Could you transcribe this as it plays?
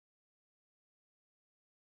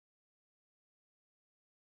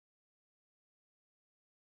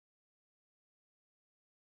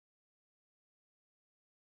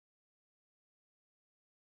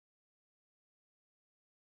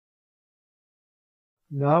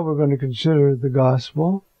Now we're going to consider the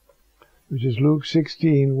Gospel, which is Luke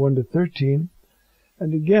 16, 1 to 13.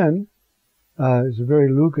 And again, it's a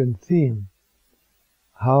very Lucan theme,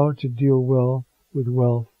 how to deal well with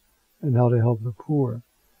wealth and how to help the poor.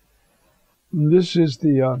 And this is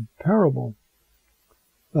the parable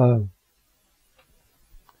of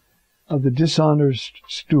the dishonest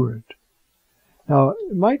steward. Now,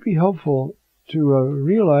 it might be helpful to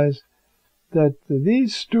realize that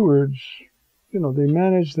these stewards, they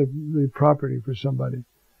manage the property for somebody.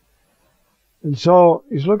 And so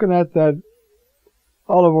he's looking at that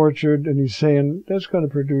olive orchard and he's saying, that's going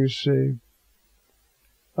to produce,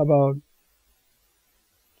 about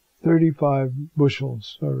 35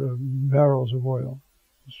 bushels or barrels of oil.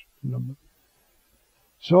 Number.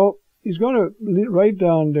 So he's going to write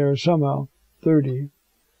down there somehow 30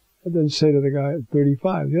 and then say to the guy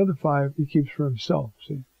 35. The other 5 he keeps for himself,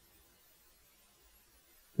 see.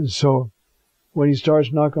 And so when he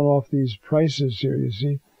starts knocking off these prices here, you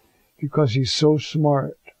see, because he's so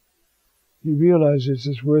smart, he realizes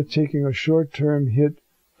it's worth taking a short-term hit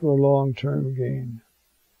for a long-term gain.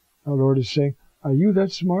 Our Lord is saying, are you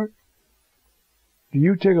that smart? Do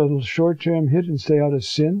you take a little short-term hit and stay out of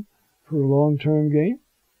sin for a long-term gain?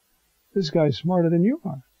 This guy's smarter than you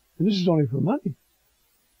are, and this is only for money.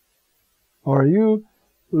 Or are you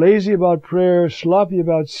lazy about prayer, sloppy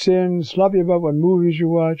about sin, sloppy about what movies you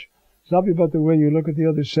watch, sloppy about the way you look at the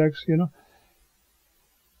other sex,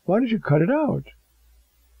 Why don't you cut it out?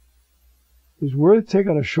 It's worth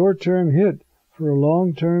taking a short-term hit for a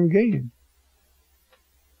long-term gain.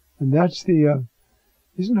 And that's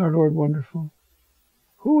isn't our Lord wonderful?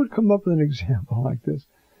 Who would come up with an example like this?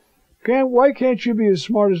 Why can't you be as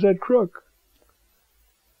smart as that crook?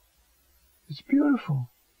 It's beautiful.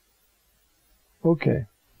 Okay.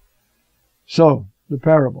 So, the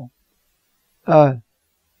parable.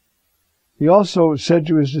 He also said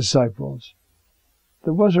to his disciples,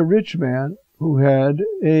 there was a rich man who had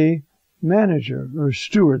a manager, or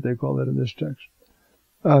steward, they call it in this text.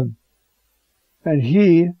 And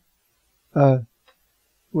he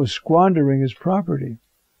was squandering his property.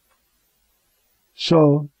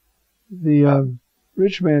 So the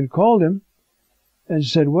rich man called him and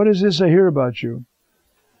said, what is this I hear about you?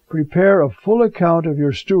 Prepare a full account of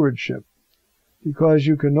your stewardship, because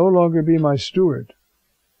you can no longer be my steward.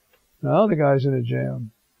 Now the guy's in a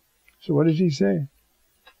jam. So what does he say?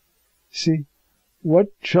 See, what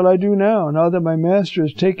shall I do now that my master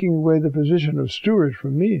is taking away the position of steward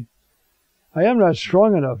from me? I am not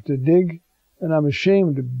strong enough to dig, and I'm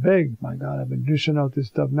ashamed to beg. My God, I've been dishing out this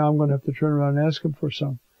stuff. Now I'm going to have to turn around and ask him for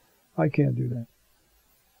some. I can't do that.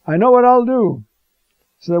 I know what I'll do,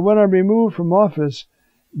 so that when I'm removed from office,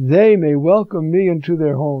 they may welcome me into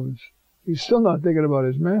their homes. He's still not thinking about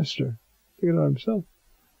his master, thinking about himself.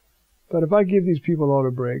 But if I give these people all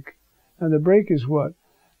a break, and the break is what?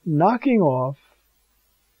 Knocking off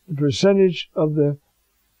the percentage of the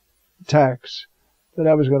tax that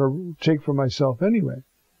I was going to take for myself anyway.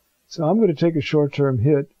 So I'm going to take a short-term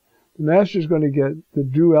hit. The master's going to get the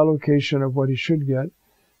due allocation of what he should get,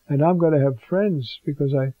 and I'm going to have friends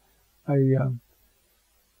because I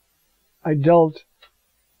dealt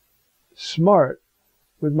smart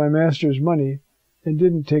with my master's money and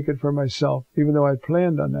didn't take it for myself, even though I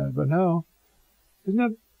planned on that. But now,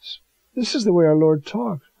 this is the way our Lord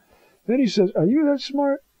talks. Then he says, are you that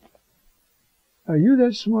smart? Are you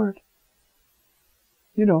that smart?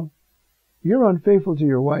 You're unfaithful to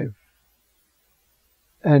your wife.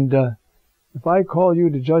 And if I call you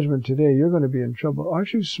to judgment today, you're going to be in trouble.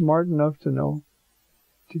 Aren't you smart enough to know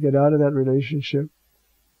to get out of that relationship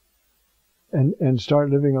and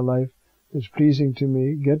start living a life that's pleasing to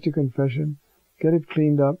me? Get to confession, get it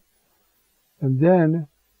cleaned up, and then,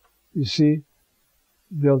 you see,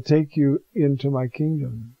 they'll take you into my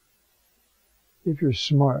kingdom. If you're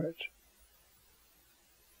smart.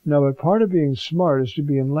 Now, but part of being smart is to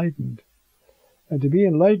be enlightened. And to be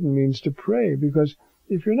enlightened means to pray, because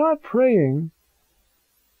if you're not praying,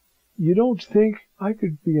 you don't think, I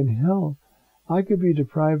could be in hell. I could be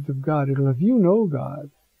deprived of God. If you know God,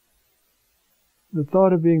 the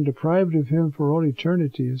thought of being deprived of Him for all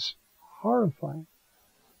eternity is horrifying.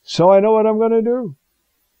 So I know what I'm going to do.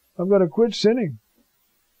 I'm going to quit sinning.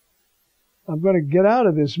 I'm going to get out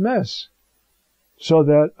of this mess so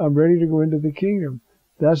that I'm ready to go into the kingdom.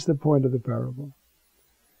 That's the point of the parable.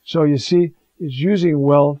 So you see, it's using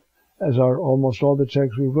wealth as almost all the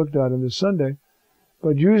texts we've looked at in this Sunday,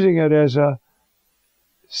 but using it as a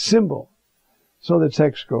symbol. So the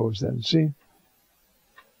text goes then, see?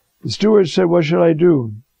 The steward said, what shall I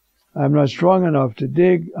do? I'm not strong enough to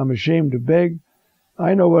dig. I'm ashamed to beg.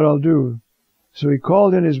 I know what I'll do. So he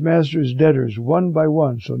called in his master's debtors one by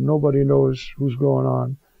one, so nobody knows who's going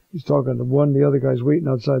on. He's talking to one, the other guy's waiting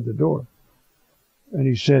outside the door. And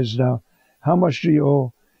he says, now, how much do you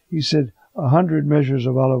owe? He said, 100 measures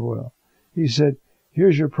of olive oil. He said,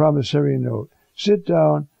 here's your promissory note. Sit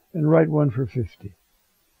down and write one for 50.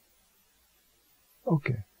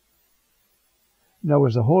 Okay. Now,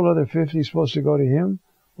 was the whole other 50 supposed to go to him?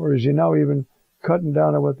 Or is he now even cutting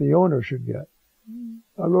down on what the owner should get?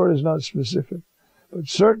 Our Lord is not specific. But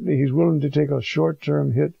certainly he's willing to take a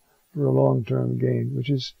short-term hit for a long-term gain, which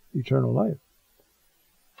is eternal life.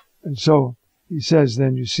 And so he says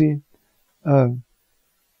then, you see,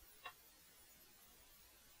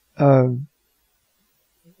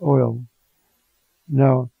 oil.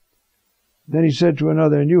 Now, then he said to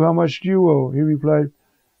another, and you, how much do you owe? He replied,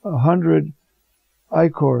 100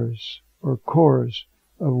 ichors, or cores,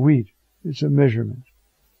 of wheat. It's a measurement.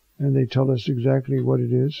 And they tell us exactly what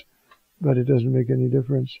it is, but it doesn't make any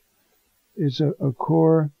difference. It's a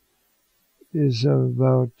core is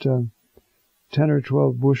about 10 or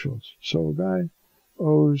 12 bushels. So a guy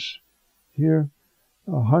owes here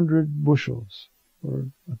 100 bushels,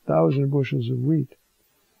 or 1,000 bushels of wheat.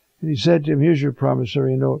 And he said to him, here's your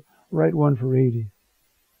promissory note, write one for 80.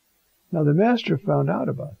 Now the master found out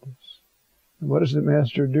about this. And what does the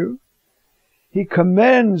master do? He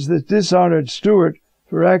commends the dishonored steward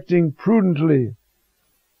for acting prudently.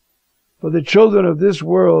 For the children of this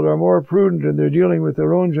world are more prudent in their dealing with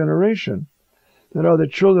their own generation than are the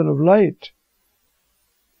children of light.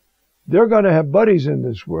 They're going to have buddies in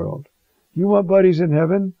this world. You want buddies in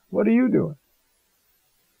heaven? What are you doing?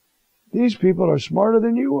 These people are smarter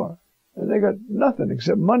than you are. And they got nothing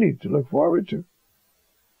except money to look forward to.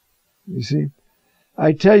 You see,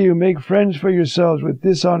 I tell you, make friends for yourselves with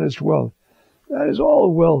dishonest wealth. That is,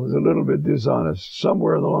 all wealth is a little bit dishonest,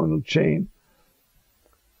 somewhere along the chain.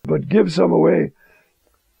 But give some away,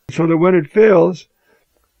 so that when it fails,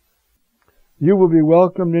 you will be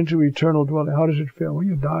welcomed into eternal dwelling. How does it fail? Well,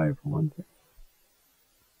 you die, for one thing.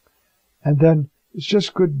 And then it's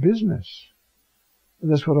just good business. And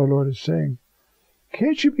that's what our Lord is saying.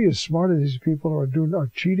 Can't you be as smart as these people are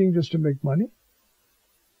cheating just to make money?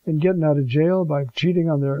 And getting out of jail by cheating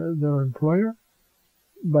on their employer?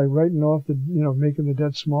 By writing off making the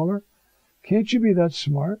debt smaller? Can't you be that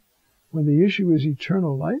smart when the issue is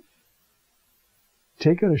eternal life?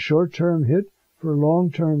 Taking a short-term hit for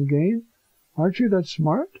long-term gain? Aren't you that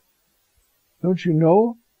smart? Don't you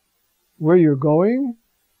know where you're going?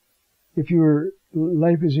 If your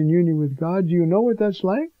life is in union with God, do you know what that's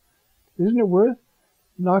like? Isn't it worth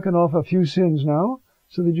knocking off a few sins now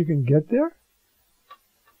so that you can get there?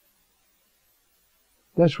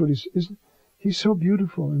 That's what he's so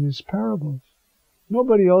beautiful in his parables.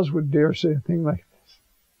 Nobody else would dare say a thing like this.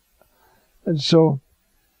 And so,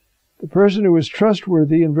 the person who is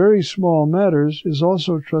trustworthy in very small matters is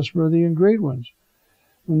also trustworthy in great ones.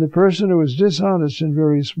 And the person who is dishonest in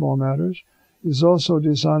very small matters is also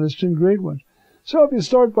dishonest in great ones. So if you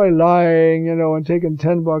start by lying, and taking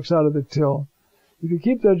 $10 out of the till, if you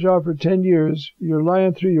keep that job for 10 years, you're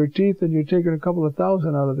lying through your teeth and you're taking a couple of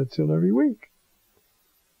thousand out of the till every week.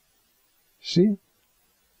 See?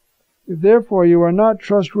 If therefore you are not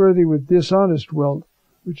trustworthy with dishonest wealth,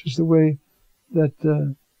 which is the way that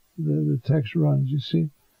the text runs, you see.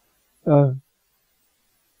 The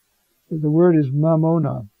word is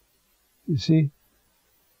mammona. You see,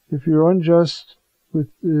 if you're unjust with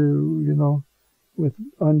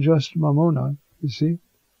unjust mammona, you see.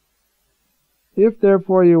 If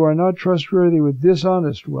therefore you are not trustworthy with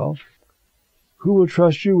dishonest wealth, who will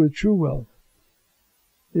trust you with true wealth?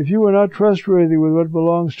 If you are not trustworthy with what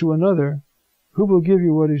belongs to another, who will give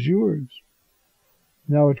you what is yours?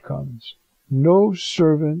 Now it comes. No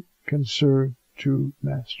servant can serve two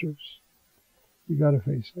masters. You got to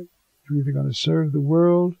face it. You're either going to serve the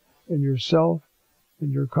world and yourself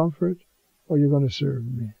and your comfort, or you're going to serve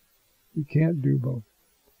me. You can't do both.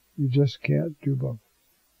 You just can't do both.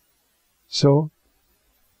 So,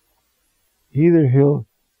 either he'll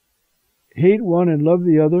hate one and love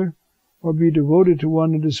the other, or be devoted to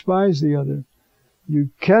one and despise the other.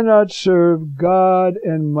 You cannot serve God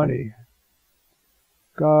and money.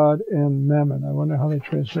 God and mammon. I wonder how they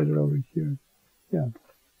translate it over here. Yeah.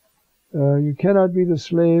 You cannot be the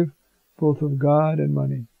slave both of God and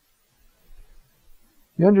money.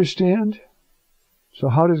 You understand? So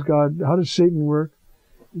how does Satan work?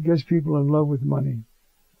 He gets people in love with money.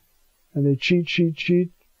 And they cheat,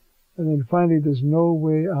 and then finally there's no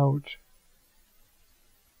way out.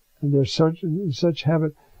 And they're in such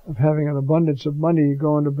habit of having an abundance of money,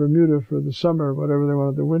 going to Bermuda for the summer, whatever they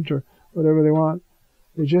want, the winter, whatever they want.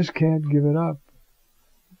 They just can't give it up.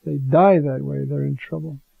 They die that way, they're in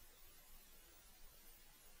trouble.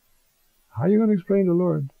 How are you going to explain to the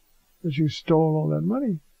Lord that you stole all that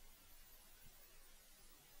money?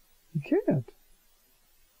 You can't.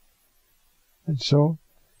 And so,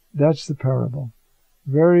 that's the parable.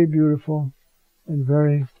 Very beautiful and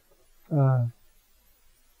very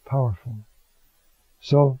powerful.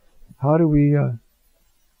 So, how do we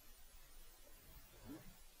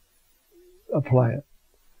apply it?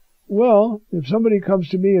 Well, if somebody comes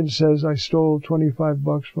to me and says, I stole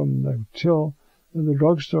 $25 from the till in the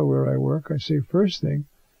drugstore where I work, I say, first thing,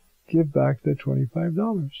 give back the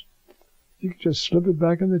 $25. You can just slip it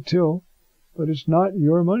back in the till, but it's not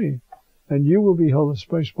your money. And you will be held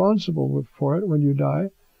responsible for it when you die.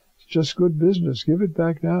 It's just good business. Give it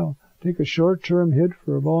back now. Take a short-term hit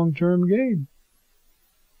for a long-term gain.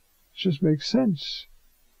 It just makes sense.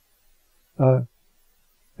 And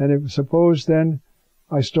if suppose then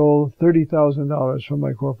I stole $30,000 from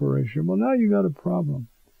my corporation, well, now you got a problem.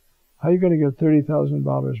 How are you going to get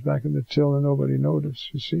 $30,000 back in the till and nobody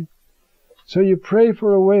noticed, you see? So you pray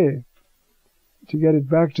for a way to get it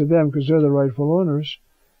back to them because they're the rightful owners.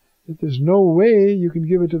 If there's no way, you can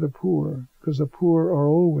give it to the poor because the poor are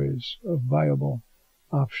always a viable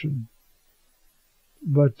option.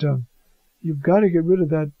 But you've got to get rid of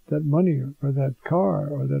that money or that car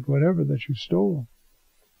or that whatever that you stole.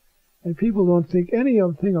 And people don't think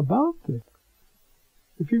anything about it.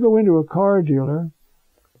 If you go into a car dealer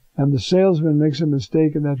and the salesman makes a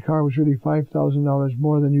mistake and that car was really $5,000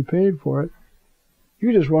 more than you paid for it,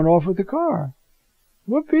 you just run off with the car.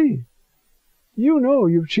 Whoopee! You know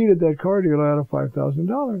you've cheated that car dealer out of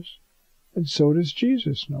 $5,000. And so does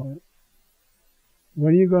Jesus know it.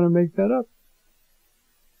 When are you going to make that up?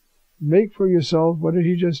 Make for yourself, what did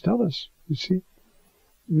he just tell us? You see?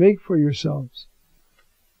 Make for yourselves.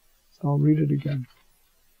 I'll read it again.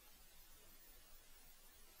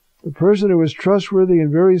 The person who is trustworthy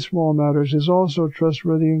in very small matters is also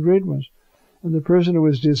trustworthy in great ones. And the person who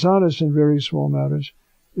is dishonest in very small matters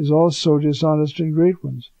is also dishonest in great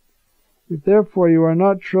ones. If therefore you are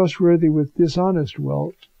not trustworthy with dishonest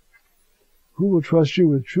wealth, who will trust you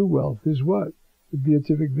with true wealth? Is what? The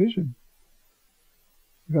beatific vision.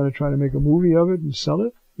 You've got to try to make a movie of it and sell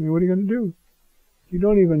it? I mean, what are you going to do? You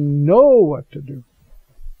don't even know what to do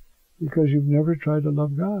because you've never tried to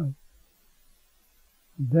love God.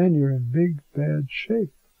 Then you're in big, bad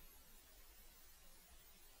shape.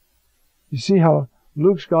 You see how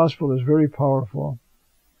Luke's gospel is very powerful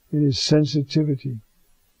in his sensitivity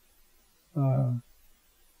to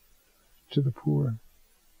the poor.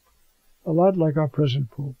 A lot like our present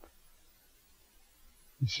Pope.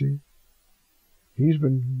 You see? He's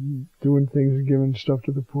been doing things and giving stuff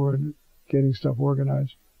to the poor and getting stuff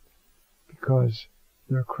organized because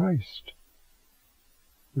they're Christ.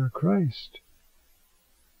 They're Christ.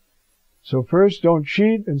 So first, don't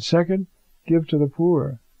cheat, and second, give to the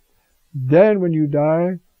poor. Then when you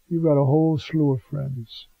die, you've got a whole slew of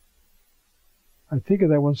friends. I think of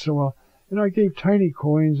that once in a while. You know, I gave tiny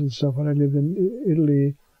coins and stuff when I lived in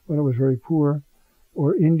Italy when I was very poor,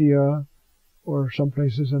 or India, or some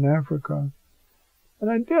places in Africa. And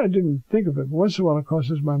I didn't think of it. But once in a while it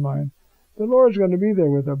crosses my mind. The Lord's going to be there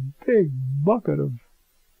with a big bucket of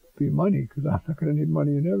money, because I'm not going to need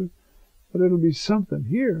money in heaven. But it'll be something.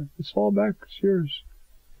 Here, it's all back. It's yours.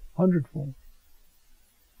 100-fold.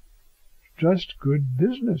 Just good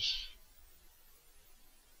business.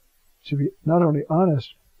 To be not only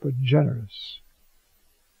honest, but generous.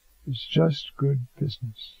 It's just good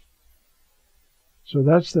business. So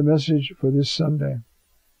that's the message for this Sunday.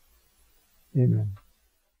 Amen.